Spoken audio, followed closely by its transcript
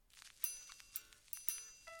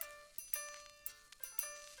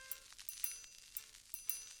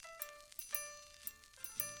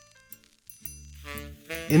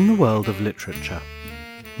In the world of literature,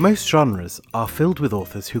 most genres are filled with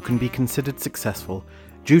authors who can be considered successful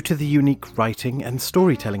due to the unique writing and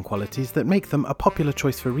storytelling qualities that make them a popular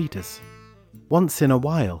choice for readers. Once in a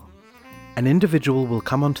while, an individual will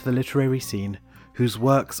come onto the literary scene whose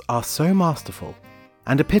works are so masterful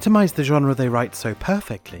and epitomise the genre they write so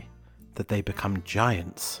perfectly that they become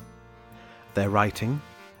giants. Their writing,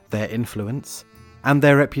 their influence, and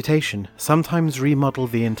their reputation sometimes remodel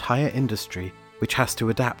the entire industry, which has to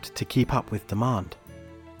adapt to keep up with demand.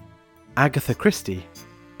 Agatha Christie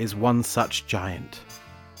is one such giant.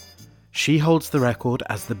 She holds the record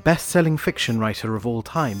as the best-selling fiction writer of all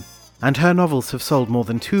time, and her novels have sold more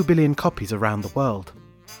than 2 billion copies around the world.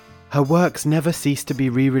 Her works never cease to be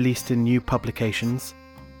re-released in new publications.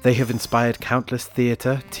 They have inspired countless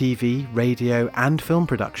theatre, TV, radio, and film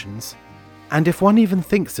productions. And if one even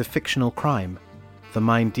thinks of fictional crime, the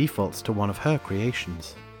mind defaults to one of her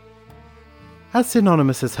creations. As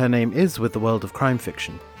synonymous as her name is with the world of crime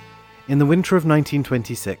fiction, in the winter of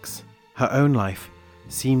 1926, her own life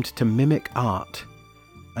seemed to mimic art,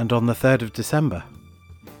 and on the 3rd of December,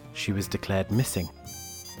 she was declared missing.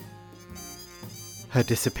 Her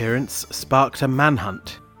disappearance sparked a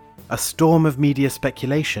manhunt, a storm of media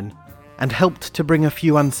speculation, and helped to bring a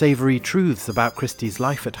few unsavoury truths about Christie's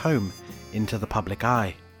life at home into the public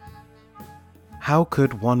eye. How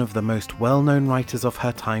could one of the most well-known writers of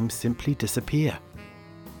her time simply disappear?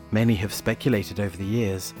 Many have speculated over the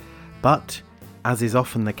years, but, as is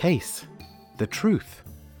often the case, the truth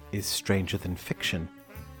is stranger than fiction.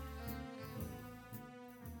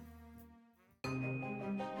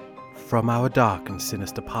 From our dark and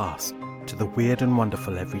sinister past to the weird and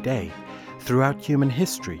wonderful everyday, throughout human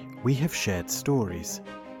history we have shared stories.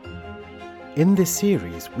 In this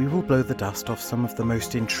series we will blow the dust off some of the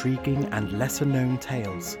most intriguing and lesser-known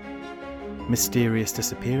tales. Mysterious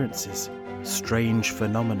disappearances, strange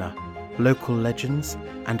phenomena, local legends,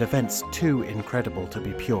 and events too incredible to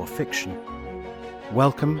be pure fiction.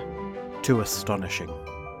 Welcome to Astonishing.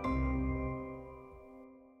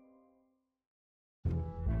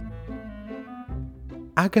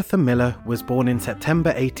 Agatha Miller was born in September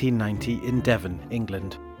 1890 in Devon,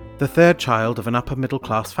 England, the third child of an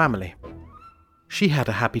upper-middle-class family. She had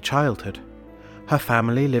a happy childhood. Her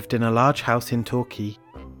family lived in a large house in Torquay,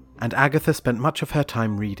 and Agatha spent much of her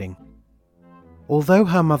time reading. Although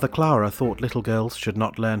her mother Clara thought little girls should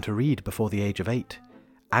not learn to read before the age of 8,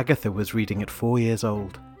 Agatha was reading at 4 years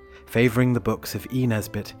old, favouring the books of E.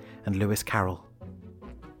 Nesbit and Lewis Carroll.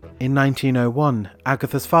 In 1901,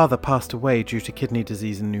 Agatha's father passed away due to kidney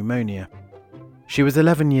disease and pneumonia. She was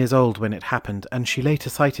 11 years old when it happened, and she later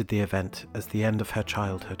cited the event as the end of her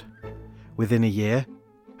childhood. Within a year,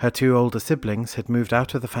 her 2 older siblings had moved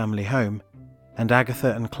out of the family home, and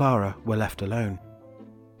Agatha and Clara were left alone.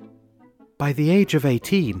 By the age of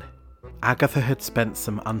 18, Agatha had spent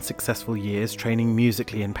some unsuccessful years training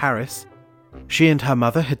musically in Paris. She and her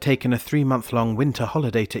mother had taken a 3-month-long winter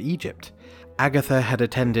holiday to Egypt. Agatha had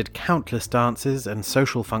attended countless dances and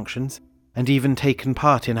social functions, and even taken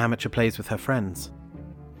part in amateur plays with her friends.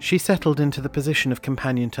 She settled into the position of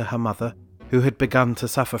companion to her mother, who had begun to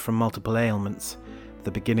suffer from multiple ailments,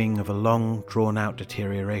 the beginning of a long, drawn-out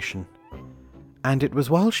deterioration. And it was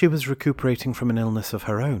while she was recuperating from an illness of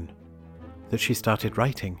her own that she started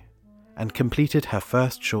writing, and completed her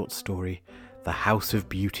first short story, The House of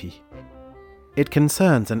Beauty. It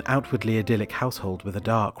concerns an outwardly idyllic household with a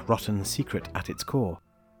dark, rotten secret at its core,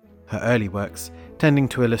 her early works tending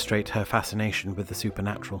to illustrate her fascination with the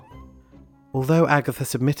supernatural. Although Agatha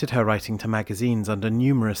submitted her writing to magazines under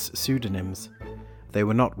numerous pseudonyms, they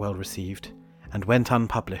were not well received and went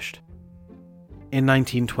unpublished. In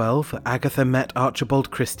 1912, Agatha met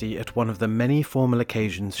Archibald Christie at one of the many formal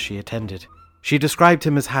occasions she attended. She described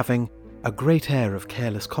him as having a great air of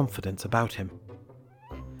careless confidence about him.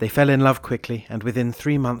 They fell in love quickly, and within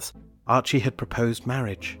 3 months, Archie had proposed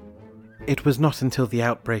marriage. It was not until the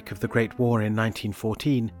outbreak of the Great War in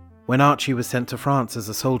 1914, when Archie was sent to France as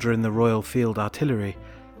a soldier in the Royal Field Artillery,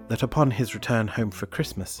 that upon his return home for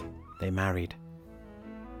Christmas, they married.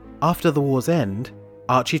 After the war's end,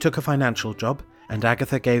 Archie took a financial job, and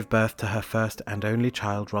Agatha gave birth to her first and only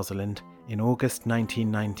child, Rosalind, in August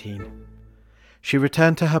 1919. She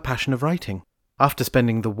returned to her passion of writing, after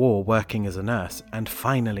spending the war working as a nurse, and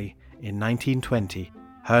finally, in 1920,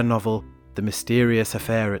 her novel, The Mysterious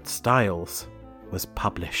Affair at Styles, was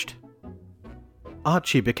published.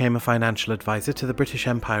 Archie became a financial advisor to the British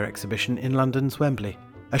Empire exhibition in London's Wembley,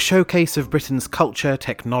 a showcase of Britain's culture,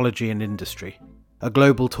 technology and industry. A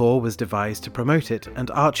global tour was devised to promote it, and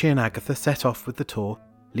Archie and Agatha set off with the tour,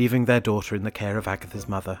 leaving their daughter in the care of Agatha's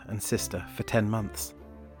mother and sister for 10 months.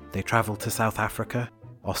 They travelled to South Africa,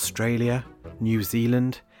 Australia, New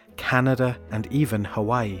Zealand, Canada, and even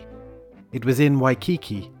Hawaii. It was in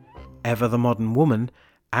Waikiki, ever the modern woman,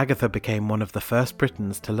 Agatha became one of the first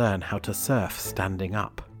Britons to learn how to surf standing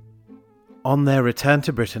up. On their return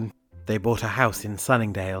to Britain, they bought a house in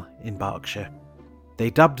Sunningdale in Berkshire. They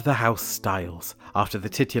dubbed the house Styles, after the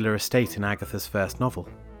titular estate in Agatha's first novel.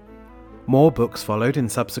 More books followed in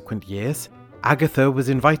subsequent years. Agatha was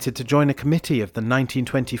invited to join a committee of the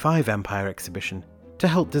 1925 Empire exhibition to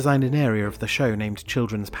help design an area of the show named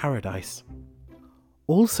Children's Paradise.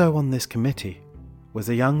 Also on this committee was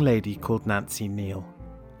a young lady called Nancy Neal,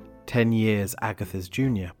 10 years Agatha's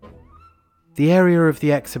junior. The area of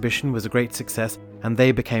the exhibition was a great success, and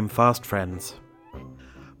they became fast friends.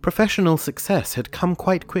 Professional success had come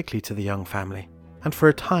quite quickly to the young family, and for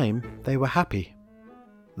a time they were happy.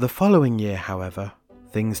 The following year, however,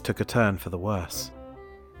 things took a turn for the worse.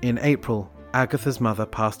 In April, Agatha's mother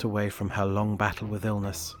passed away from her long battle with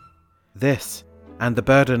illness. This, and the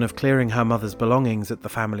burden of clearing her mother's belongings at the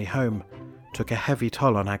family home, took a heavy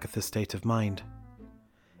toll on Agatha's state of mind.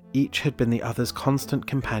 Each had been the other's constant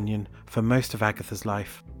companion for most of Agatha's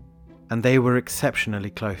life, and they were exceptionally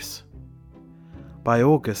close. By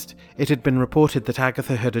August, it had been reported that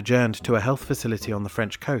Agatha had adjourned to a health facility on the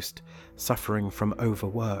French coast, suffering from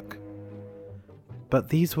overwork. But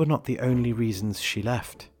these were not the only reasons she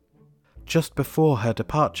left. Just before her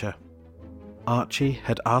departure, Archie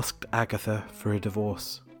had asked Agatha for a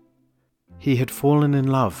divorce. He had fallen in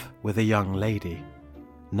love with a young lady,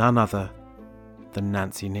 none other than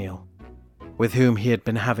Nancy Neal, with whom he had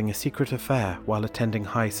been having a secret affair while attending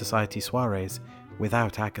high society soirees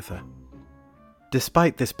without Agatha.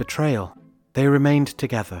 Despite this betrayal, they remained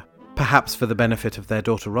together, perhaps for the benefit of their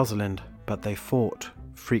daughter Rosalind, but they fought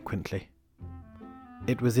frequently.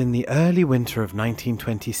 It was in the early winter of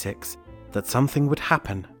 1926 that something would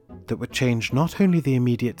happen that would change not only the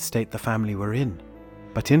immediate state the family were in,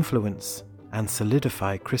 but influence and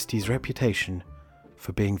solidify Christie's reputation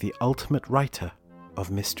for being the ultimate writer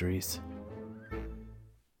of mysteries.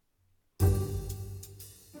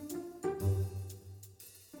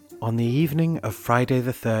 On the evening of Friday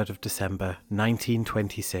the 3rd of December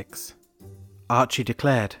 1926, Archie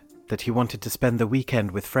declared that he wanted to spend the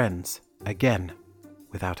weekend with friends, again,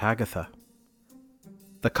 without Agatha.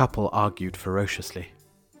 The couple argued ferociously.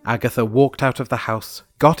 Agatha walked out of the house,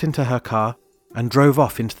 got into her car, and drove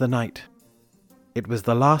off into the night. It was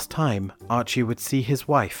the last time Archie would see his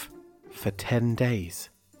wife for 10 days.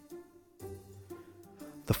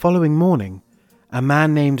 The following morning, a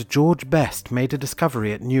man named George Best made a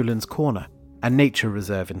discovery at Newlands Corner, a nature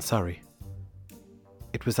reserve in Surrey.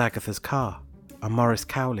 It was Agatha's car, a Morris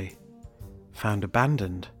Cowley, found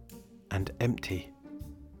abandoned and empty.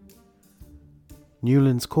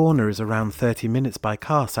 Newlands Corner is around 30 minutes by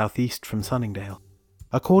car southeast from Sunningdale.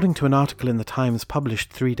 According to an article in the Times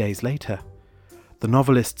published 3 days later, the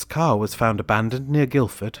novelist's car was found abandoned near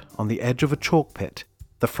Guildford on the edge of a chalk pit,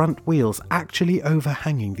 the front wheels actually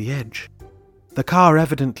overhanging the edge. The car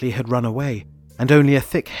evidently had run away, and only a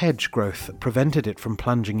thick hedge growth prevented it from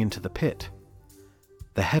plunging into the pit.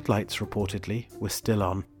 The headlights, reportedly, were still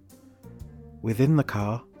on. Within the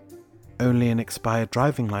car, only an expired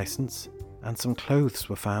driving license and some clothes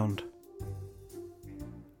were found.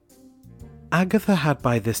 Agatha had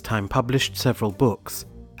by this time published several books,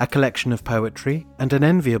 a collection of poetry, and an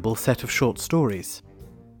enviable set of short stories.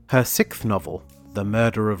 Her 6th novel, The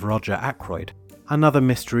Murder of Roger Ackroyd, another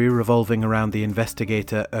mystery revolving around the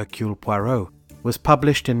investigator Hercule Poirot, was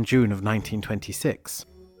published in June of 1926.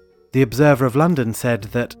 The Observer of London said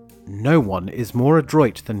that no one is more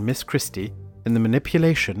adroit than Miss Christie in the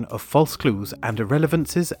manipulation of false clues and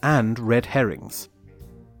irrelevances and red herrings.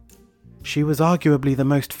 She was arguably the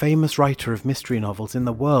most famous writer of mystery novels in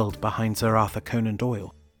the world behind Sir Arthur Conan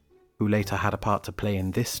Doyle, who later had a part to play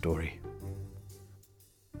in this story.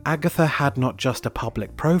 Agatha had not just a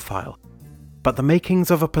public profile, but the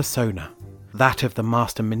makings of a persona, that of the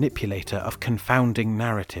master manipulator of confounding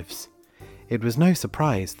narratives. It was no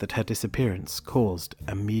surprise that her disappearance caused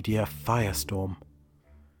a media firestorm.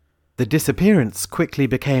 The disappearance quickly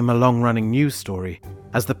became a long-running news story,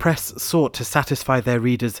 as the press sought to satisfy their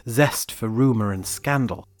readers' zest for rumour and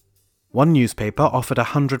scandal. One newspaper offered a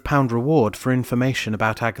 £100 reward for information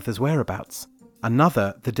about Agatha's whereabouts.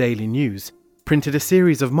 Another, the Daily News, printed a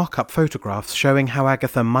series of mock-up photographs showing how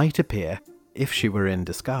Agatha might appear if she were in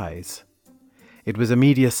disguise. It was a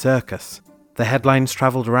media circus. The headlines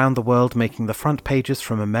travelled around the world, making the front pages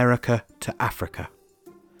from America to Africa.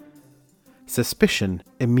 Suspicion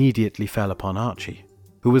immediately fell upon Archie,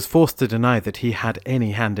 who was forced to deny that he had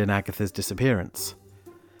any hand in Agatha's disappearance.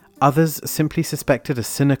 Others simply suspected a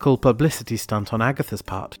cynical publicity stunt on Agatha's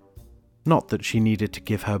part, not that she needed to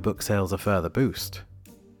give her book sales a further boost.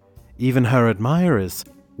 Even her admirers,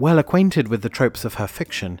 well acquainted with the tropes of her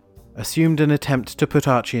fiction, assumed an attempt to put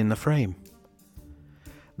Archie in the frame.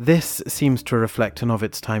 This seems to reflect an of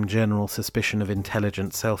its time general suspicion of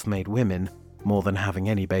intelligent self-made women more than having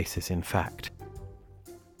any basis in fact.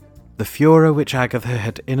 The furor which Agatha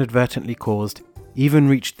had inadvertently caused even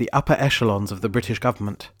reached the upper echelons of the British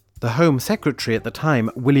government. The Home Secretary at the time,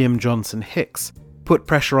 William Johnson Hicks, put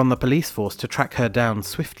pressure on the police force to track her down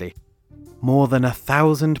swiftly. More than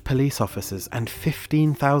 1,000 police officers and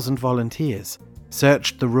 15,000 volunteers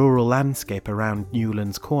searched the rural landscape around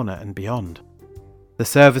Newlands Corner and beyond. The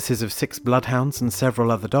services of 6 bloodhounds and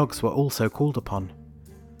several other dogs were also called upon.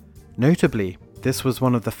 Notably, this was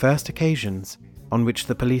one of the first occasions on which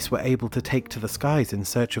the police were able to take to the skies in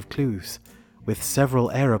search of clues, with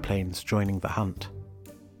several aeroplanes joining the hunt.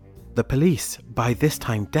 The police, by this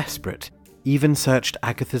time desperate, even searched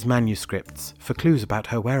Agatha's manuscripts for clues about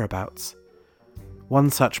her whereabouts. One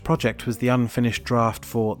such project was the unfinished draft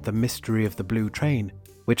for The Mystery of the Blue Train,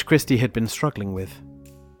 which Christie had been struggling with.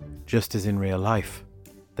 Just as in real life,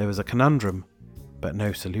 there was a conundrum, but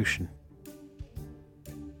no solution.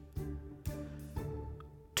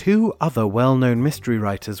 2 other well-known mystery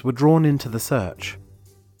writers were drawn into the search.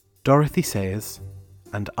 Dorothy Sayers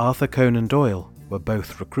and Arthur Conan Doyle were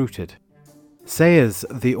both recruited. Sayers,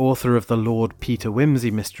 the author of the Lord Peter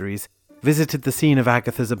Wimsey mysteries, visited the scene of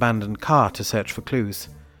Agatha's abandoned car to search for clues.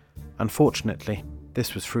 Unfortunately,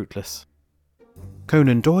 this was fruitless.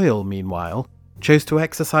 Conan Doyle, meanwhile, chose to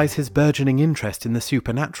exercise his burgeoning interest in the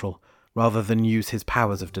supernatural rather than use his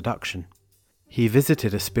powers of deduction. He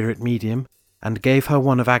visited a spirit medium and gave her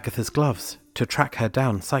one of Agatha's gloves to track her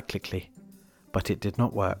down cyclically, but it did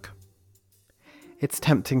not work. It's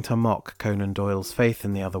tempting to mock Conan Doyle's faith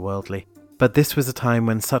in the otherworldly, but this was a time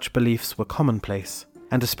when such beliefs were commonplace,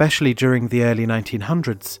 and especially during the early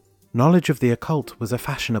 1900s, knowledge of the occult was a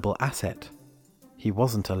fashionable asset. He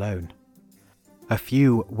wasn't alone. A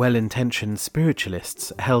few well-intentioned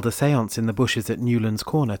spiritualists held a séance in the bushes at Newlands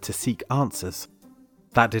Corner to seek answers.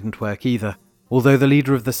 That didn't work either, although the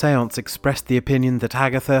leader of the séance expressed the opinion that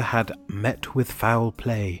Agatha had met with foul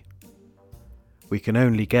play. We can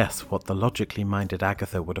only guess what the logically minded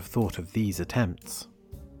Agatha would have thought of these attempts.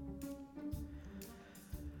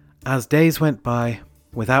 As days went by,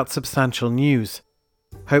 without substantial news,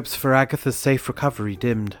 hopes for Agatha's safe recovery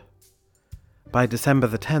dimmed. By December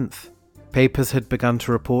the 10th, papers had begun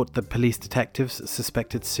to report that police detectives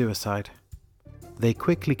suspected suicide. They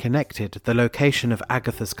quickly connected the location of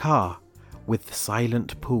Agatha's car with the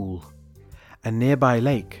Silent Pool, a nearby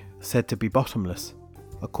lake said to be bottomless,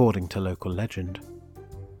 according to local legend.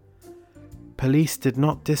 Police did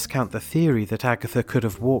not discount the theory that Agatha could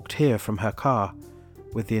have walked here from her car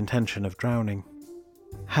with the intention of drowning.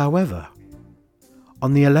 However,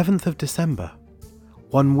 on the 11th of December,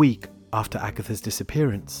 1 week after Agatha's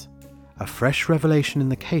disappearance, a fresh revelation in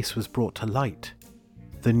the case was brought to light.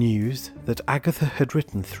 The news that Agatha had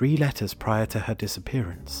written 3 letters prior to her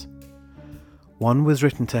disappearance. One was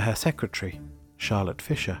written to her secretary, Charlotte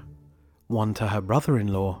Fisher, one to her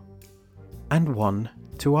brother-in-law, and one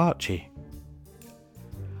to Archie.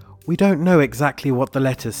 We don't know exactly what the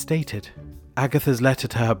letters stated. Agatha's letter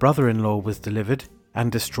to her brother-in-law was delivered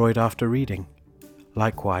and destroyed after reading.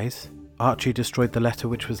 Likewise, Archie destroyed the letter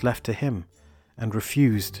which was left to him and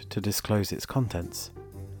refused to disclose its contents.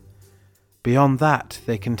 Beyond that,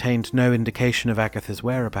 they contained no indication of Agatha's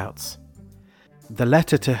whereabouts. The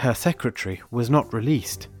letter to her secretary was not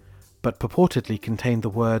released, but purportedly contained the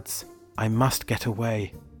words, "I must get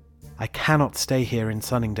away. I cannot stay here in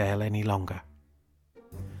Sunningdale any longer."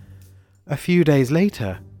 A few days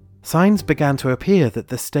later, signs began to appear that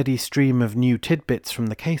the steady stream of new tidbits from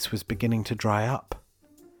the case was beginning to dry up.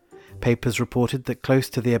 Papers reported that close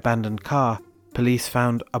to the abandoned car, police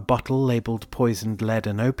found a bottle labelled poisoned lead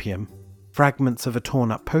and opium, fragments of a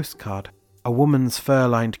torn-up postcard, a woman's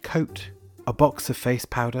fur-lined coat, a box of face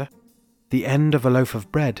powder, the end of a loaf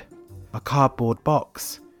of bread, a cardboard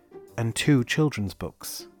box, and 2 children's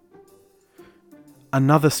books.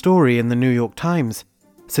 Another story in the New York Times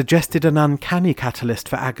suggested an uncanny catalyst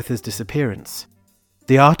for Agatha's disappearance.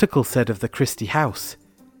 The article said of the Christie house,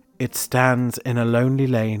 "It stands in a lonely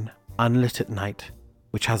lane, unlit at night,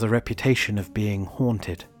 which has a reputation of being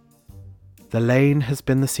haunted. The lane has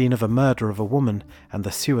been the scene of a murder of a woman and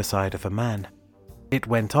the suicide of a man." It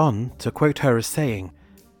went on to quote her as saying,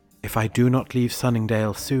 "If I do not leave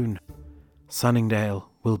Sunningdale soon, Sunningdale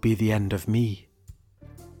will be the end of me."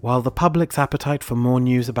 While the public's appetite for more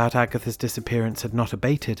news about Agatha's disappearance had not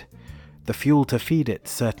abated, The fuel to feed it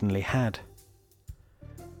certainly had.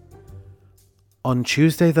 On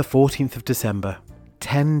Tuesday the 14th of December,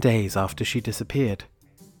 10 days after she disappeared,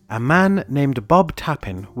 a man named Bob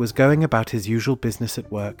Tappin was going about his usual business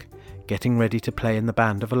at work, getting ready to play in the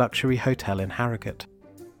band of a luxury hotel in Harrogate.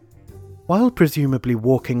 While presumably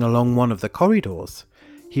walking along one of the corridors,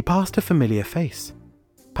 he passed a familiar face.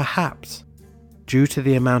 Perhaps, due to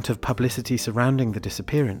the amount of publicity surrounding the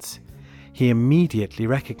disappearance, he immediately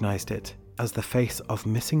recognised it as the face of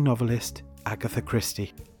missing novelist Agatha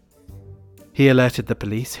Christie. He alerted the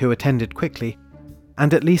police, who attended quickly,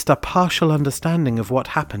 and at least a partial understanding of what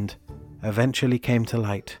happened eventually came to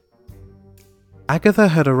light. Agatha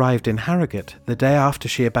had arrived in Harrogate the day after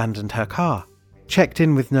she abandoned her car, checked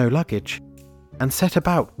in with no luggage, and set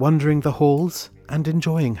about wandering the halls and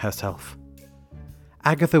enjoying herself.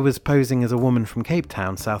 Agatha was posing as a woman from Cape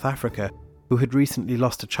Town, South Africa, who had recently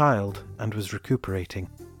lost a child and was recuperating.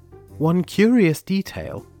 One curious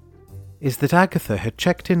detail is that Agatha had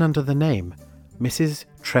checked in under the name Mrs.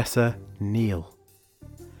 Tressa Neal.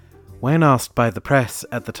 When asked by the press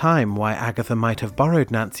at the time why Agatha might have borrowed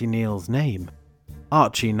Nancy Neal's name,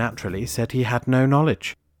 Archie naturally said he had no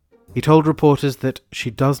knowledge. He told reporters that she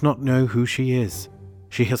does not know who she is.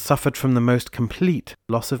 She has suffered from the most complete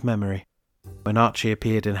loss of memory. When Archie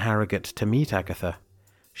appeared in Harrogate to meet Agatha,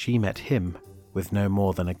 she met him with no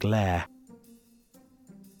more than a glare.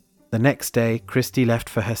 The next day, Christie left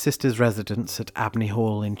for her sister's residence at Abney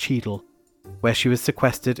Hall in Cheadle, where she was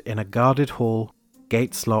sequestered in a guarded hall,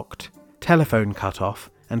 gates locked, telephone cut off,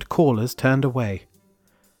 and callers turned away.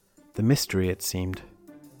 The mystery, it seemed,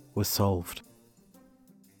 was solved.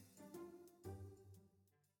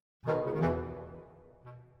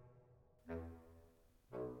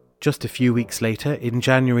 Just a few weeks later, in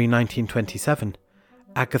January 1927,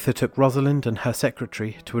 Agatha took Rosalind and her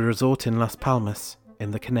secretary to a resort in Las Palmas,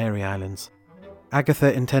 in the Canary Islands.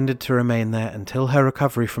 Agatha intended to remain there until her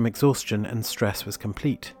recovery from exhaustion and stress was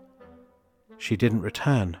complete. She didn't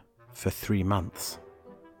return for 3 months.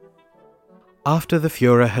 After the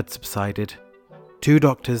furor had subsided, 2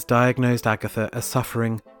 doctors diagnosed Agatha as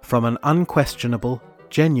suffering from an unquestionable,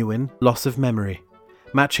 genuine loss of memory,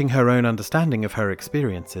 matching her own understanding of her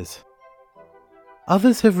experiences.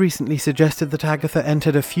 Others have recently suggested that Agatha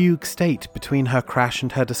entered a fugue state between her crash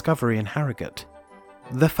and her discovery in Harrogate.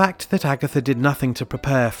 The fact that Agatha did nothing to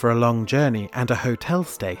prepare for a long journey and a hotel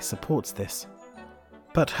stay supports this.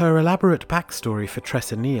 But her elaborate backstory for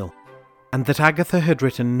Tressa Neal, and that Agatha had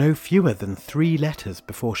written no fewer than 3 letters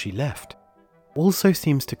before she left, also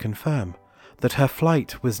seems to confirm that her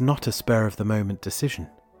flight was not a spur-of-the-moment decision.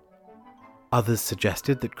 Others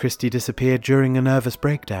suggested that Christie disappeared during a nervous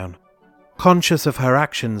breakdown, conscious of her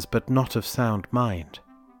actions but not of sound mind.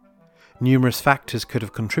 Numerous factors could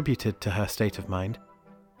have contributed to her state of mind,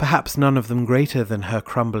 perhaps none of them greater than her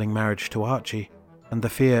crumbling marriage to Archie and the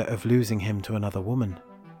fear of losing him to another woman.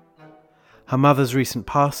 Her mother's recent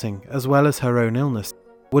passing, as well as her own illness,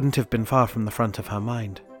 wouldn't have been far from the front of her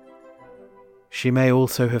mind. She may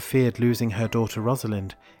also have feared losing her daughter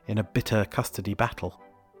Rosalind in a bitter custody battle.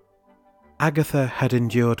 Agatha had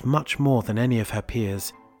endured much more than any of her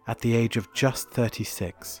peers at the age of just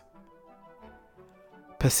 36.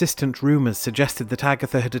 Persistent rumours suggested that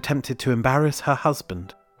Agatha had attempted to embarrass her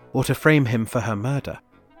husband or to frame him for her murder.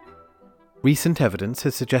 Recent evidence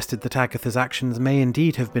has suggested that Agatha's actions may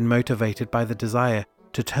indeed have been motivated by the desire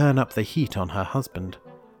to turn up the heat on her husband,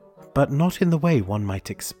 but not in the way one might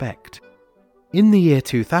expect. In the year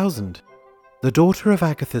 2000, the daughter of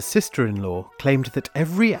Agatha's sister-in-law claimed that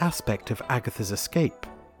every aspect of Agatha's escape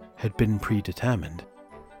had been predetermined.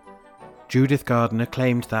 Judith Gardner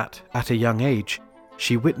claimed that, at a young age,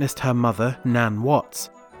 she witnessed her mother, Nan Watts,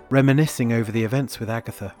 reminiscing over the events with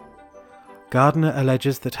Agatha. Gardner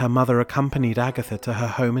alleges that her mother accompanied Agatha to her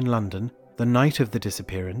home in London the night of the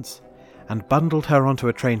disappearance and bundled her onto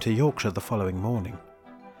a train to Yorkshire the following morning.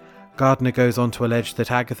 Gardner goes on to allege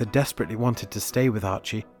that Agatha desperately wanted to stay with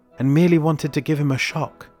Archie and merely wanted to give him a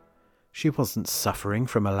shock. She wasn't suffering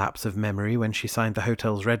from a lapse of memory when she signed the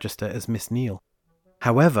hotel's register as Miss Neal.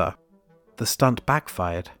 However, the stunt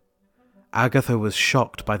backfired. Agatha was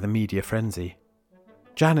shocked by the media frenzy.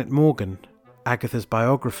 Janet Morgan, Agatha's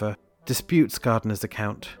biographer, disputes Gardner's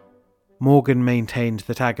account. Morgan maintained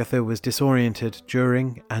that Agatha was disoriented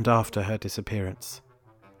during and after her disappearance.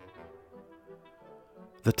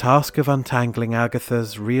 The task of untangling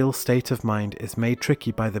Agatha's real state of mind is made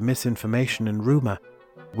tricky by the misinformation and rumour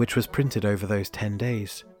which was printed over those 10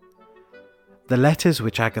 days. The letters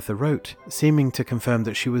which Agatha wrote, seeming to confirm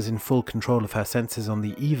that she was in full control of her senses on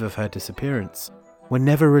the eve of her disappearance, were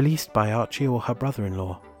never released by Archie or her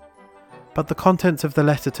brother-in-law. but the contents of the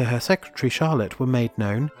letter to her secretary Charlotte were made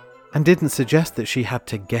known and didn't suggest that she had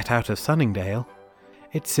to get out of Sunningdale.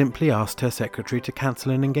 It simply asked her secretary to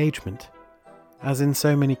cancel an engagement. As in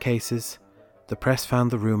so many cases, the press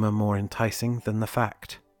found the rumour more enticing than the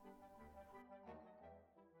fact.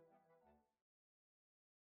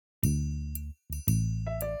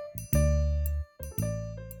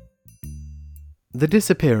 The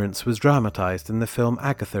disappearance was dramatised in the film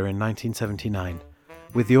Agatha in 1979,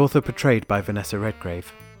 with the author portrayed by Vanessa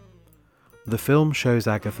Redgrave. The film shows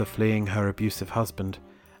Agatha fleeing her abusive husband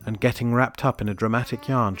and getting wrapped up in a dramatic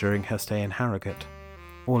yarn during her stay in Harrogate.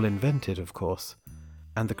 All invented, of course,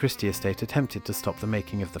 and the Christie estate attempted to stop the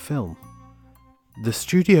making of the film. The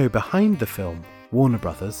studio behind the film, Warner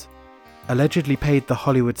Brothers, allegedly paid the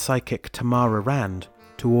Hollywood psychic Tamara Rand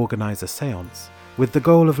to organise a séance, with the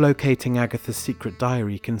goal of locating Agatha's secret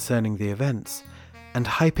diary concerning the events and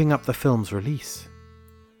hyping up the film's release.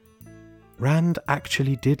 Rand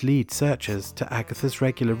actually did lead searchers to Agatha's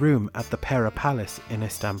regular room at the Pera Palace in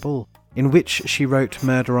Istanbul, in which she wrote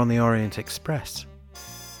Murder on the Orient Express.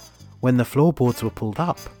 When the floorboards were pulled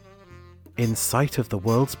up, in sight of the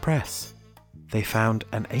world's press, they found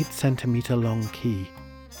an 8-centimetre long key.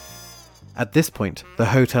 At this point, the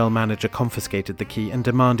hotel manager confiscated the key and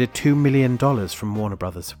demanded $2 million from Warner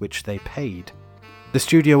Brothers, which they paid. The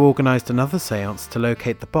studio organised another séance to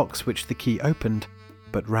locate the box which the key opened,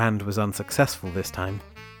 but Rand was unsuccessful this time.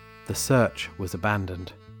 The search was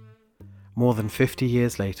abandoned. More than 50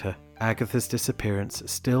 years later, Agatha's disappearance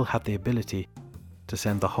still had the ability to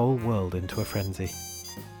send the whole world into a frenzy.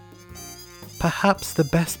 Perhaps the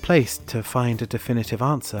best place to find a definitive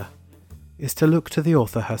answer is to look to the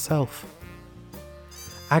author herself.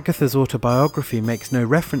 Agatha's autobiography makes no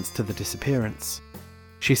reference to the disappearance.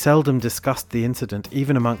 She seldom discussed the incident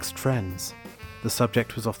even amongst friends. The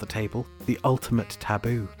subject was off the table, the ultimate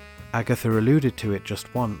taboo. Agatha alluded to it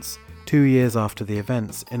just once, 2 years after the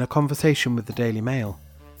events, in a conversation with the Daily Mail.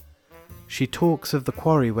 She talks of the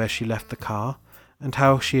quarry where she left the car and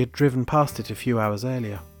how she had driven past it a few hours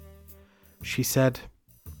earlier. She said,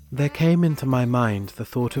 "There came into my mind the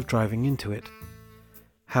thought of driving into it.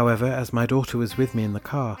 However, as my daughter was with me in the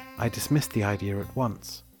car, I dismissed the idea at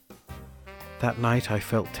once. That night I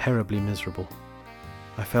felt terribly miserable.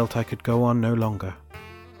 I felt I could go on no longer.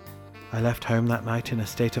 I left home that night in a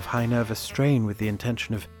state of high nervous strain with the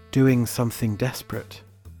intention of doing something desperate.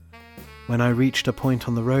 When I reached a point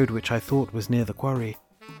on the road which I thought was near the quarry,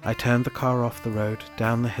 I turned the car off the road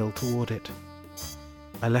down the hill toward it.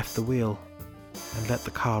 I left the wheel and let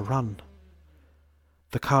the car run.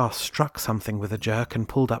 The car struck something with a jerk and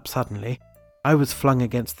pulled up suddenly. I was flung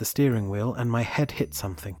against the steering wheel and my head hit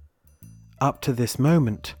something. Up to this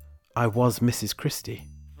moment, I was Mrs. Christie."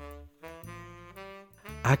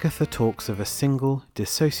 Agatha talks of a single,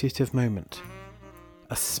 dissociative moment,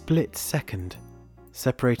 a split second,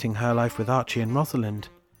 separating her life with Archie and Rosalind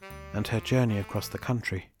and her journey across the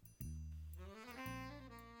country.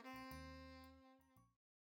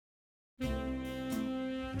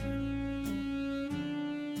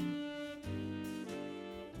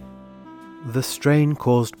 The strain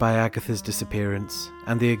caused by Agatha's disappearance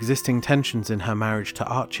and the existing tensions in her marriage to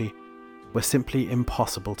Archie were simply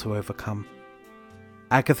impossible to overcome.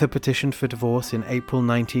 Agatha petitioned for divorce in April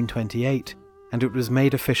 1928, and it was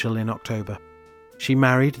made official in October. She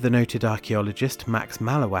married the noted archaeologist Max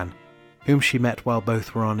Malawan, whom she met while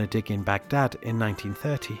both were on a dig in Baghdad in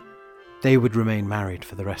 1930. They would remain married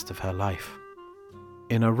for the rest of her life.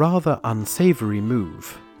 In a rather unsavoury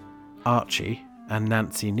move, Archie and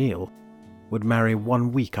Nancy Neal would marry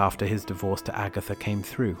 1 week after his divorce to Agatha came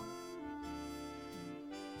through.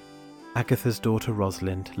 Agatha's daughter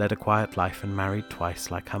Rosalind led a quiet life and married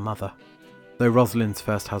twice like her mother. Though Rosalind's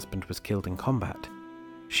first husband was killed in combat,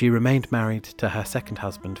 she remained married to her second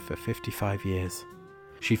husband for 55 years.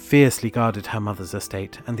 She fiercely guarded her mother's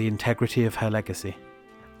estate and the integrity of her legacy.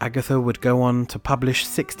 Agatha would go on to publish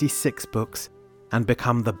 66 books and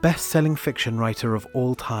become the best-selling fiction writer of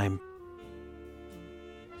all time.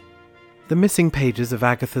 The missing pages of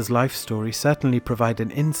Agatha's life story certainly provide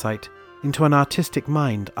an insight into an artistic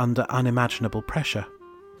mind under unimaginable pressure.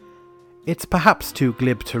 It's perhaps too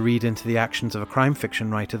glib to read into the actions of a crime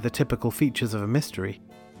fiction writer the typical features of a mystery.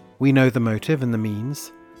 We know the motive and the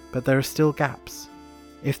means, but there are still gaps.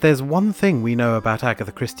 If there's one thing we know about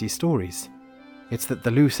Agatha Christie's stories, it's that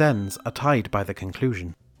the loose ends are tied by the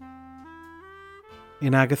conclusion.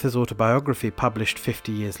 In Agatha's autobiography published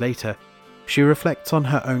 50 years later, she reflects on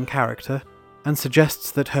her own character and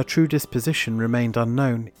suggests that her true disposition remained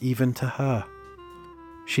unknown even to her.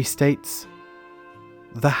 She states,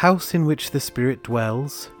 "The house in which the spirit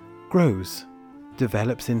dwells grows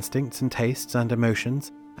develops instincts and tastes and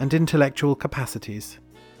emotions and intellectual capacities.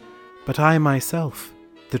 But I myself,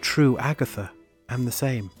 the true Agatha, am the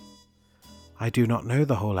same. I do not know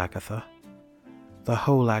the whole Agatha. The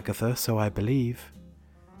whole Agatha, so I believe,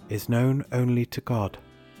 is known only to God.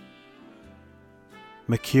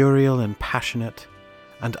 Mercurial and passionate,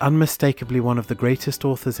 and unmistakably one of the greatest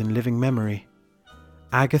authors in living memory,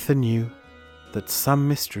 Agatha knew that some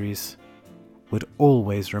mysteries would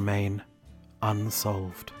always remain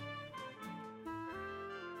unsolved.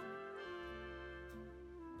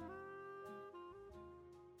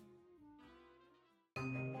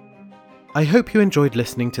 I hope you enjoyed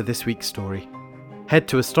listening to this week's story. Head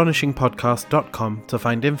to astonishingpodcast.com to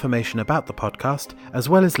find information about the podcast, as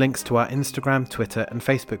well as links to our Instagram, Twitter and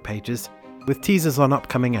Facebook pages, with teasers on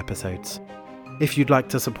upcoming episodes. If you'd like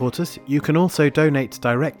to support us, you can also donate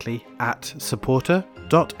directly at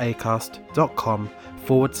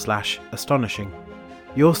supporter.acast.com/astonishing.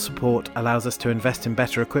 Your support allows us to invest in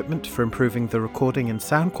better equipment for improving the recording and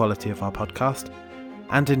sound quality of our podcast,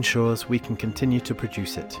 and ensures we can continue to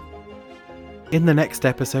produce it. In the next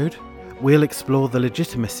episode, we'll explore the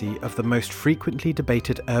legitimacy of the most frequently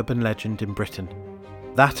debated urban legend in Britain,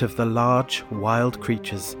 that of the large, wild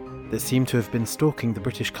creatures that seem to have been stalking the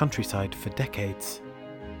British countryside for decades.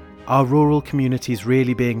 Are rural communities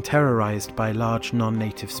really being terrorised by large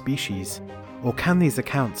non-native species, or can these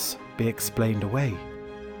accounts be explained away?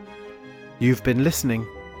 You've been listening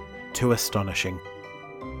to Astonishing.